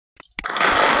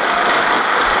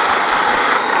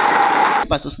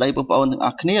បាទសួស្តីបងប្អូនទាំងអ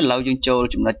ស់គ្នាឥឡូវយើងចូល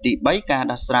ចំណុចទី3ការ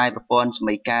ដោះស្រាយប្រព័ន្ធស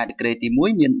មីការ degree ទី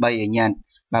1មាន3អញ្ញត្តិ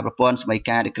បាទប្រព័ន្ធសមី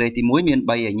ការ degree ទី1មាន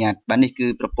3អញ្ញត្តិបាទនេះគឺ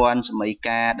ប្រព័ន្ធសមី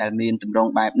ការដែលមានទម្រ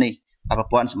ង់បែបនេះបាទប្រ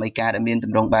ព័ន្ធសមីការដែលមានទ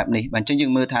ម្រង់បែបនេះបាទអញ្ចឹងយើ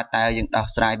ងមើលថាតើយើងដោះ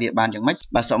ស្រាយវាបានយ៉ាងម៉េច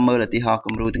បាទសូមមើលឧទាហរណ៍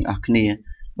គំរូទាំងអស់គ្នា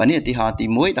បាទនេះឧទាហរណ៍ទី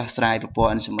1ដោះស្រាយប្រព័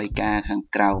ន្ធសមីការខាង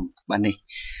ក្រោមបាទនេះ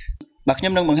បាទខ្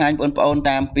ញុំនឹងបង្ហាញបងប្អូន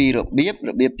តាមពីរបៀ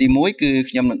បទី1គឺ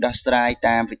ខ្ញុំនឹងដោះស្រាយ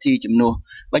តាមវិធីជំនួស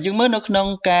បាទយើងមើលនៅក្នុង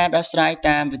ការដោះស្រាយ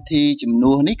តាមវិធីជំ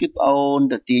នួសនេះគឺបងប្អូន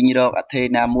ទៅទាញរកអថេ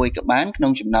ណាមួយក៏បានក្នុ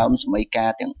ងចំណោមសមីការ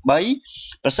ទាំង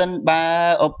3ប្រសិនបើ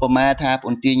ឧបមាថាប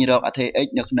ងទាញរកអថេ x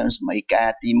នៅក្នុងសមីការ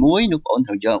ទី1នោះបង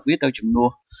ត្រូវយកវាទៅជំនួស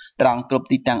ត្រង់គ្រប់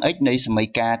ទីតាំង x នៃសមី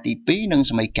ការទី2និង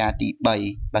សមីការទី3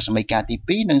បាទសមីការទី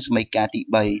2និងសមីការទី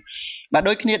3បាទ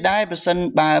ដូចគ្នាដែរប្រសិន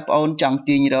បើបងប្អូនចង់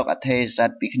ទាញរកអថេសត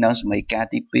ពីក្នុងសមីការ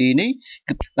ទី2នេះ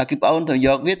គឺបងប្អូនត្រូវយ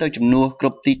កវាទៅជំនួសគ្រ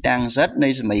ប់ទីតាំង z នៃ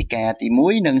សមីការទី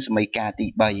1និងសមីការទី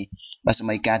3បាទស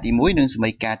មីការទី1និងសមី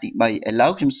ការទី3ឥឡូ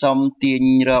វខ្ញុំសូមទាញ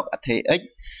រកអថេ x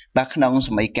បាទក្នុងស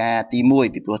មីការទី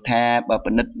1ពីព្រោះថាបើ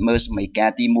ពិនិត្យមើលសមីការ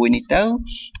ទី1នេះទៅ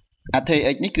អថេ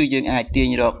x នេះគឺយើងអាចទាញ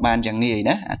រកបានយ៉ាងងាយ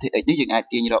ណាអថេ x នេះយើងអាច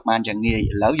ទាញរកបានយ៉ាងងាយ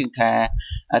ឥឡូវយើងថា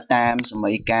តាមស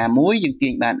មីការ1យើងទា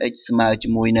ញបាន x ស្មើជា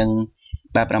មួយនឹង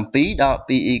បាទ7ដក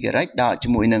 2y ដកជា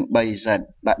មួយនឹង 3z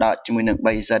បាទដកជាមួយនឹង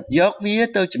 3z យកវា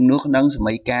ទៅជំនួសក្នុងស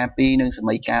មីការ2និងស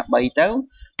មីការ3ទៅ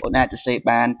បងអាចសរសេរ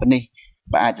បានប៉ុណ្នេះ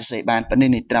បាទអាចសរសេរបានប៉ុណ្នេះ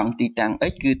នេះត្រង់ទីតាំង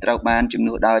x គឺត្រូវបានជំ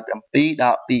នួសដោយ7ដ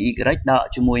ក 2y ដក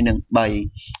ជាមួយនឹង3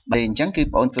អញ្ចឹងគឺ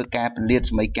បងធ្វើការពន្លាត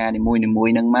សមីការនីមួយៗ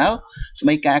នឹងមកស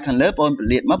មីការខាងលើបងព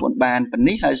ន្លាតមកបងបានប៉ុណ្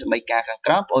នេះហើយសមីការខាង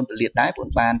ក្រោមបងពន្លាតដែរបង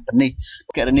បានប៉ុណ្នេះ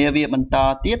គណនាវាបន្ត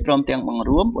ទៀតព្រមទាំងបង្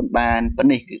រួមបងបានប៉ុណ្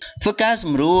នេះគឺធ្វើការស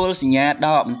ម្រួលសញ្ញាដ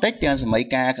កបន្តិចទាំងសមី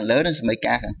ការខាងលើនិងសមី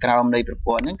ការខាងក្រោមនៃប្រ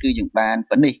ព័ន្ធហ្នឹងគឺយើងបាន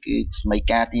ប៉ុណ្នេះគឺសមី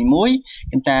ការទី1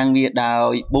ខ្ញុំតាំងវាដោ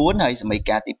យ4ហើយសមី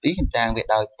ការទី2ខ្ញុំតាំងវា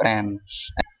ដោយ5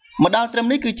មកដល់ត្រឹម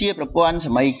នេះគឺជាប្រព័ន្ធស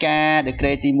មីការ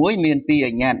degree ទី1មាន2អ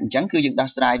ញ្ញត្តិអញ្ចឹងគឺយើងដោះ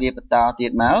ស្រាយវាបន្តទៀ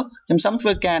តមកខ្ញុំសូមធ្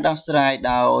វើការដោះស្រាយ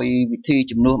ដោយវិធី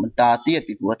ជំនួសបន្តទៀត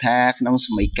ពីព្រោះថាក្នុងស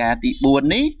មីការទី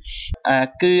4នេះ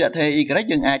គឺអថេ y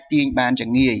យើងអាចទាញបានយ៉ា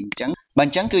ងងាយអញ្ចឹងបើអ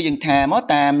ញ្ចឹងគឺយើងថាមក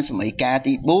តាមសមីការ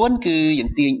ទី4គឺយើ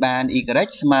ងទាញបាន y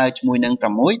ស្មើជាមួយនឹង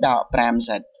6ដក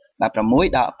 5z បាទ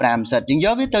6ដក 5z យើងយ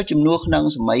កវាទៅជំនួសក្នុង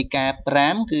សមីការ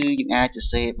5គឺយើងអាចសរ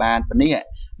សេរបានប៉ុណ្នេះ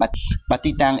បាទ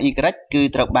ទីតាំង y គឺ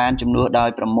ត្រូវបានជំនួសដោយ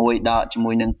6ដកជា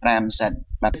មួយនឹង 5z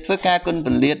បាទធ្វើការគុណព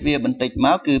ន្លាតវាបន្តិចម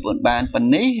កគឺបងបានប៉ុ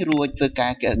ណ្នេះរួចធ្វើកា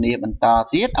រគណនាបន្ត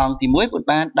ទៀតអង្គទី1បង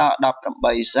បានដក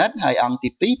 18z ហើយអង្គ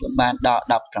ទី2បងបានដក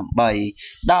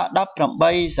 18ដក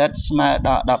 18z ស្មើ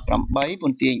ដក 18ប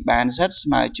ងទាញបាន z ស្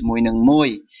មើជាមួយនឹង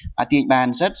1ទាញបាន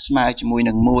z ស្មើជាមួយ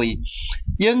នឹង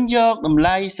1យើងយកតម្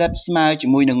លៃ z ស្មើជា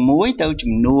មួយនឹង1ទៅ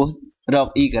ជំនួសរក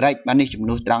y បាទនេះជំ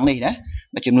នួសត្រង់នេះណា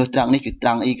បាទជំនួសត្រង់នេះគឺត្រ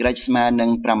ង់ y ស្មើនឹង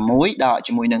6ដក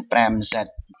ជាមួយនឹង 5z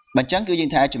បាទអញ្ចឹងគឺយើ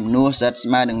ងថាចំនួន z ស្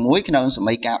មើនឹង1ក្នុងស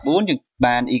មីការ4យើង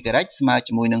បាន y ស្មើ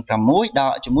ជាមួយនឹង6ដ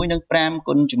កជាមួយនឹង5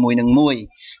គុណជាមួយនឹង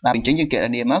1បាទអញ្ចឹងយើងគណ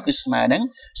នាមកគឺស្មើនឹង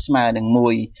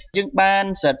1យើងបាន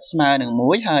z ស្មើនឹង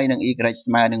1ហើយនឹង y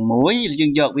ស្មើនឹង1យើ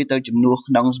ងយកវាទៅចំនួន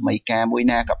ក្នុងសមីការមួយ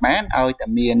ណាក៏បានឲ្យតែ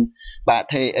មានបាទ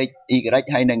ថេ x y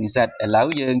ហើយនឹង z ឥឡូវ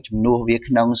យើងចំនួនវា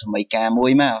ក្នុងសមីការមួ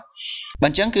យមកបើ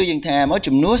អញ្ចឹងគឺយើងថាមក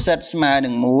ចំនួន z ស្មើនឹ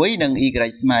ង1និង y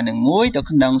ស្មើនឹង1ទៅ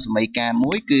ក្នុងសមីការ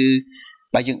មួយគឺ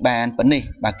បាទយើងបានប៉ុណ្នេះ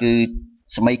បាទគឺ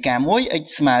សមីការ1 x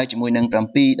ស្មើជាមួយនឹង7ដ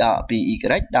ក 2y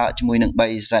ដកជាមួយនឹង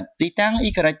 3z ទីតាំង y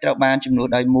ត្រូវបានចំនួន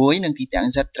ដោយ1និងទីតាំង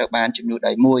z ត្រូវបានចំនួន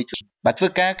ដោយ1បាទធ្វើ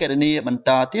ការគណនាបន្ត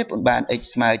ទៀតបងបាន x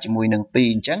ស្មើជាមួយនឹង2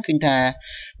អញ្ចឹងឃើញថា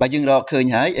បាទយើងរកឃើញ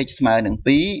ហើយ x ស្មើនឹង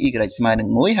2 y ស្មើនឹង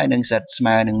1ហើយនឹង z ស្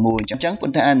មើនឹង1អញ្ចឹងប៉ុ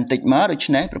ន្តែបន្តិចមកដូ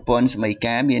ច្នេះប្រព័ន្ធសមី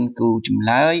ការមានគូចម្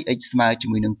លើយ x ស្មើជា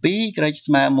មួយនឹង2 y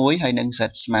ស្មើ1ហើយនឹង z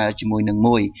ស្មើជាមួយនឹង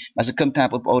1បាទសង្ឃឹមថា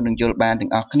បងប្អូននឹងយល់បានទាំ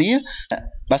ងអស់គ្នា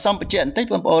បាទសូមបញ្ជាក់បន្តិច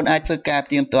បងប្អូនអាចធ្វើការ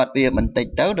ផ្ទៀងផ្ទាត់វាបន្តិច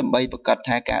ទៅដើម្បីប្រកាស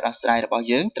ថាការដោះស្រាយរបស់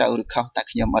យើងត្រូវឬខុសតែ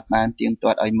ខ្ញុំអត់បានផ្ទៀងផ្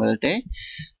ទាត់ឲ្យមើលទេ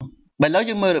បាទឥឡូវ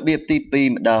យើងមើលរបៀបទី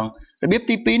2ម្ដងរបៀប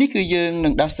ទី2នេះគឺយើងនឹ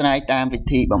ងដោះស្រាយតាមវិ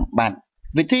ធីបំបត្តិ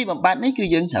នេះគឺ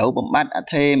យើងត្រូវបំបត្តិអ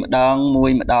ថេម្ដងមួ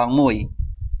យ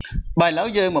បាទឥឡូវ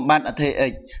យើងបំបត្តិអថេ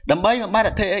x ដើម្បីបំបត្តិ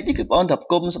អថេ x នេះគឺបងប្អូនត្រូវផ្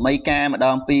គុំសមីការម្ដ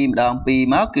ង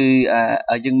2មកគឺ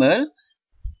យើងមើល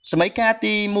សមីការ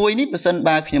ទី1នេះបើសិន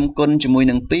បើខ្ញុំគុណជាមួយ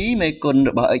នឹង2មេគុណ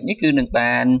របស់ x នេះគឺនឹង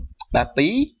បានបាទ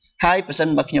2ហើយបើសិន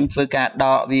បើខ្ញុំធ្វើការដ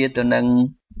កវាទៅនឹង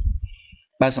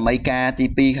បាទសមីការទី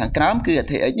2ខាងក្រោមគឺអ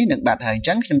ថេ x នេះនឹងបាត់ហើយអញ្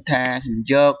ចឹងខ្ញុំថាខ្ញុំ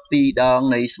យក2ដង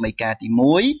នៃសមីការទី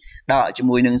1ដកជា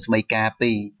មួយនឹងសមីការ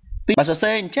2បាទសរសេ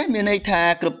រអញ្ចឹងមានន័យថា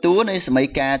គ្រប់តួនៃសមី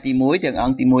ការទី1ទាំងអ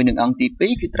ង្គទី1និងអង្គទី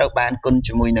2គឺត្រូវបានគុណ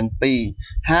ជាមួយនឹង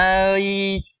2ហើយ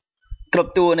គ្រ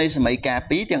ប់តួនៃសមីការ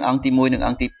2ទាំងអង្គទី1និងអ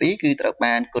ង្គទី2គឺត្រូវ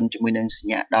បានគុណជាមួយនឹងសញ្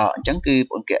ញាដកអញ្ចឹងគឺ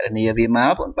បងកណនាវាម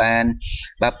កបងបាន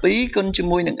បាទ2គុណជា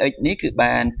មួយនឹង x នេះគឺ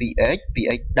បាន 2x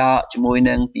 2x ដកជាមួយ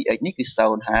នឹង 2x នេះគឺ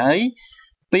0ហើយ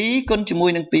2គុណជាមួយ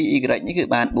នឹង 2y នេះគឺ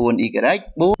បាន 4y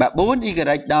បាទ 4y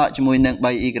ដកជាមួយនឹង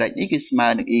 3y នេះគឺស្មើ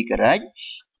នឹង y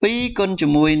 2គុណជា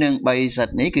មួយនឹង 3z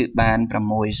នេះគឺបាន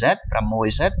 6z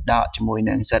 6z ដកជាមួយ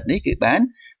នឹង z នេះគឺបាន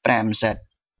 5z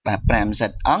បាទ 5z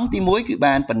អង្គទី1គឺ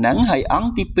បានប៉ុណ្ណឹងហើយអ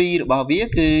ង្គទី2របស់វា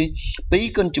គឺ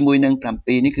2គុណជាមួយនឹង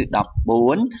 7នេះគឺ 14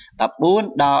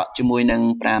 14ដកជាមួយនឹង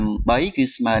 8គឺ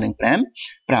ស្មើនឹង 5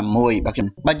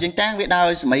 6បាទចឹងតាំងវាដោយ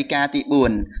សមីការទី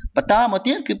4បន្តមក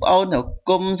ទៀតគឺបងអូនទៅ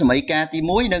គុំសមីការទី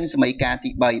1និងសមីការទី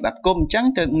3បាទគុំអញ្ចឹង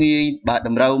ទៅងាយបាទត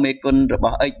ម្រូវមេគុណរប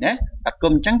ស់ x ណាបាទ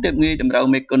គុំអញ្ចឹងទៅងាយតម្រូវ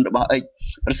មេគុណរបស់ x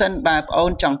ប្រសិនបើបងអូ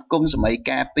នចង់គុំសមី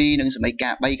ការ2និងសមីកា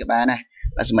រ3ក៏បានដែរ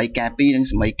បាទសមីការ2និង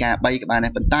សមីការ3ក៏បានដែ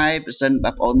រប៉ុន្តែប្រសិន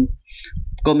បើបងអូន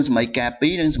គុំសមីការ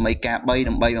2និងសមីការ3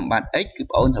ដើម្បីបំបត្តិ x គឺប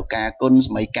ងអូនត្រូវការគុណស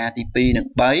មីការទី2និង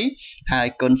3ហើយ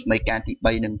គុណសមីការទី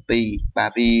3និង2បា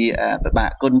ទវាពិបាក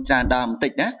គុណច្រើនដល់បន្តិ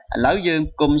ចណាឥឡូវយើង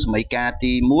គុំសមីការ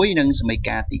ទី1និងសមី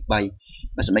ការទី3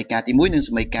បាទសមីការទី1និង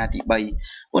សមីការទី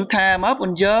3បងថាមកប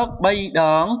ងយក3ដ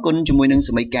ងគុណជាមួយនឹង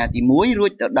សមីការទី1រួ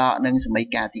ចទៅដកនឹងសមី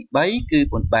ការទី3គឺ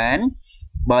បងបាន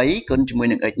3គុណជាមួយ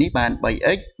នឹង x នេះបាន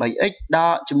 3x 3x ដ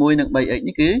កជាមួយនឹង 3x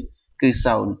នេះគឺ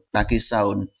0បាទគឺ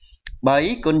0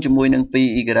 3គុណជាមួយនឹង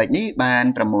 2y នេះបាន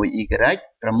 6y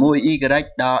 6y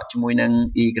ដកជាមួយនឹង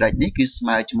y នេះគឺស្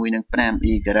មើជាមួយនឹង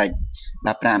 5y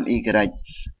បាទ 5y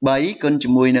 3គុណជា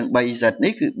មួយនឹង 3z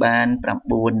នេះគឺបាន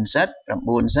 9z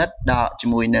 9z ដកជា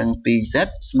មួយនឹង 2z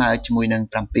ស្មើជាមួយនឹង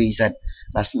 7z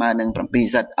បាទស្មើនឹង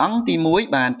 7z អង្គទី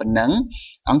1បានប៉ុណ្ណឹង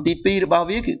អង្គទី2របស់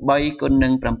វាគឺ3គុណនឹ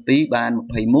ង7បាន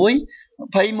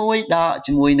 21 21ដក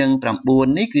ជាមួយនឹង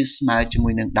 9នេះគឺស្មើជាមួ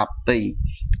យនឹង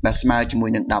 12បាទស្មើជាមួយ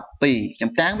នឹង 12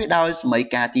ចំតាំងវាដោយសមី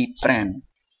ការទី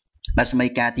5បាទសមី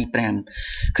ការទី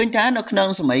5ឃើញថានៅក្នុង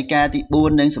សមីការទី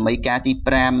4និងសមីការទី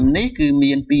5នេះគឺ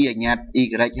មាន2អញ្ញត្តិ y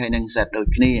ហើយនិង z ដូច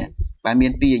គ្នាបាទមា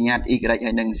ន2អញ្ញត្តិ y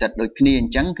ហើយនិង z ដូចគ្នាអ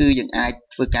ញ្ចឹងគឺយើងអាច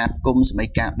ធ្វើការផ្គុំសមី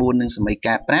ការ4និងសមី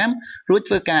ការ5រួច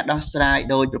ធ្វើការដោះស្រាយ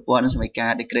ដោយប្រព័ន្ធសមីកា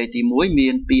រ degree ទី1មា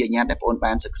ន2អញ្ញត្តិដែលបងប្អូន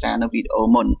បានសិក្សានៅវីដេអូ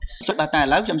មុនបាទតែឥ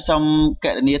ឡូវខ្ញុំសូមក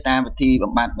ណនាតាមវិធី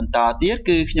បំបត្តិបន្តទៀត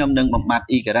គឺខ្ញុំនឹងបំបត្តិ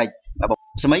y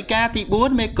សមីការទី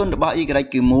4មេគុណរបស់ y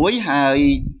គឺ1ហើយ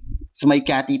សមី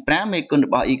ការទី5មេគុណរ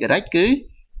បស់ y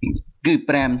គឺ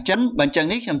5អញ្ចឹងបើអញ្ចឹង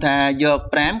នេះខ្ញុំថាយក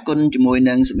5គុណជាមួយ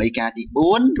នឹងសមីការទី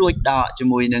4រួចដកជា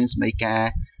មួយនឹងសមីការ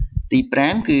ទី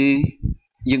5គឺ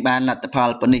យើងបានលទ្ធផល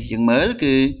ប៉ុណ្នេះយើងមើល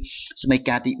គឺសមី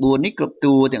ការទី4នេះគ្រប់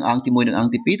តួទាំងអង្គទី1និងអង្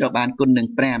គទី2ត្រូវបានគុណនឹង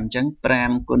5អញ្ចឹង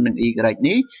5គុណនឹង y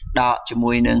នេះដកជា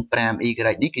មួយនឹង 5y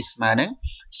នេះគឺស្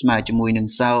មើជាមួយនឹង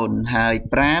0ហើយ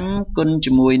5គុណ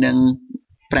ជាមួយនឹង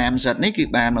5z នេះគឺ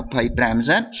បាន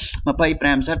 25z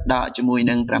 25z ដកជាមួយ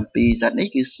នឹង 7z នេះ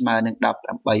គឺស្មើនឹង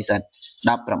 18z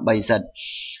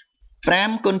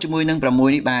 5គុណជាមួយនឹង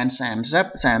6នេះបាន30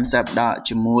 30ដក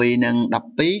ជាមួយនឹង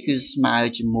12គឺស្មើ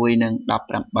ជាមួយនឹង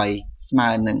18ស្មើ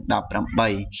នឹង18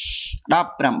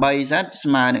 18z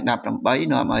ស្មើនឹង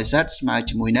18នាំឲ្យ z ស្មើ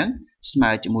ជាមួយនឹង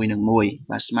1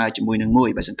បាទស្មើជាមួយនឹង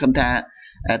1បាទសង្ឃឹមថា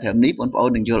ត្រឹមនេះបងប្អូន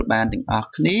នឹងយល់បានទាំងអស់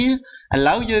គ្នាឥ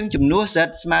ឡូវយើងចំនួន z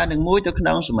ស្មើនឹង1ទៅក្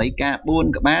នុងសមីការ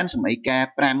4ក៏បានសមីការ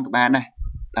5ក៏បានដែរ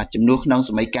បាទចំនួនក្នុង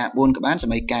សមីការ4ក៏បានស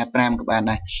មីការ5ក៏បាន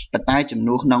ដែរប៉ុន្តែចំ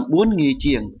នួនក្នុង4ងាយ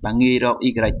ជាងបាទងាយរក y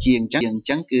ជាងអញ្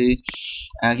ចឹងគឺ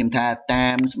ខ្ញុំថាតា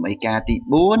មសមីការទី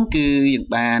4គឺយើង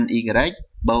បាន y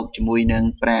បូកជាមួយនឹង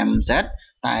 5z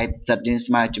តែ z យើង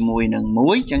ស្មើជាមួយនឹង1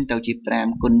អញ្ចឹងទៅជា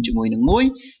5គុណជាមួយនឹង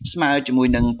1ស្មើជាមួយ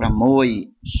នឹង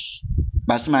6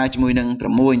បាទស្មើជាមួយនឹង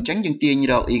6អញ្ចឹងយើងទាញ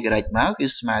រក y មកគឺ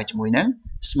ស្មើជាមួយនឹង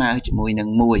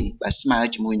1បាទស្មើ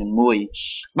ជាមួយនឹង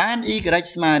1បាន y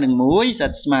ស្មើនឹង1 z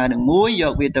ស្មើនឹង1យ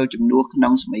កវាទៅចំនួនក្នុ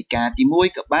ងសមីការទី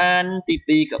1ក៏បានទី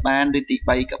2ក៏បានឬទី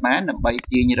3ក៏បានដើម្បី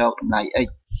ទាញរកតម្លៃ x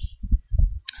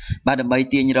បាទដើម្បី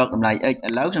ទាញរកតម្លៃ x ឥ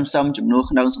ឡូវខ្ញុំសុំចំនួន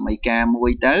ក្នុងសមីការ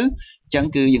1ទៅអញ្ចឹង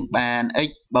គឺយើងបាន x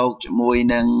បូកជាមួយ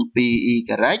នឹង 2y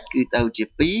គឺទៅជា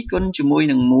2គុណជាមួយ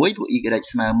នឹង1ព្រោះ y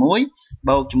ស្មើ1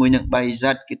បូកជាមួយនឹង 3z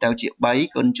គឺទៅជា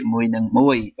3គុណជាមួយនឹង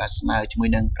1បាទស្មើជាមួយ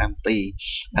នឹង7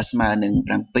បាទស្មើនឹង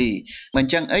7បើអ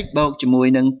ញ្ចឹង x បូកជាមួយ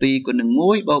នឹង2គុណនឹង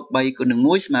1បូក3គុណនឹង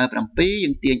1ស្មើ7យើ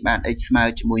ងទាញបាន x ស្មើ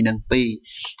ជាមួយនឹង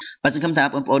2បាទសង្ឃឹមថា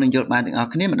បងប្អូននឹងយល់បានទាំងអ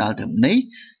ស់គ្នាមកដល់ត្រឹមនេះ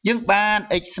យើងបាន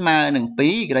x ស្មើនឹង2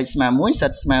 y ស្មើ1 z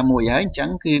ស្មើ1ហើយអញ្ចឹង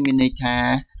គឺមានន័យថា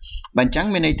បើអញ្ចឹង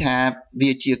មានន័យថា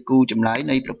វាជាគូចម្លើយ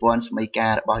នៃប្រព័ន្ធសមីកា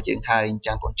ររបស់យើងហើយអញ្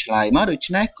ចឹងបងឆ្លើយមកដូ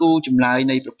ច្នេះគូចម្លើយ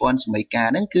នៃប្រព័ន្ធសមីការ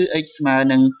ហ្នឹងគឺ x ស្មើ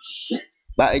នឹង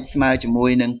បើ x ស្មើជាមួ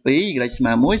យនឹង2 y ស្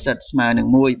មើ1 z ស្មើនឹង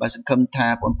1បើសង្ឃឹមថា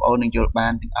បងប្អូននឹងយល់បា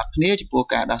នទាំងអស់គ្នាចំពោះ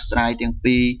ការដោះស្រាយទាំង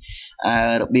ពីរ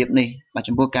របៀបនេះបាទ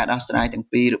ចំពោះការដោះស្រាយទាំង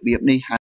ពីររបៀបនេះ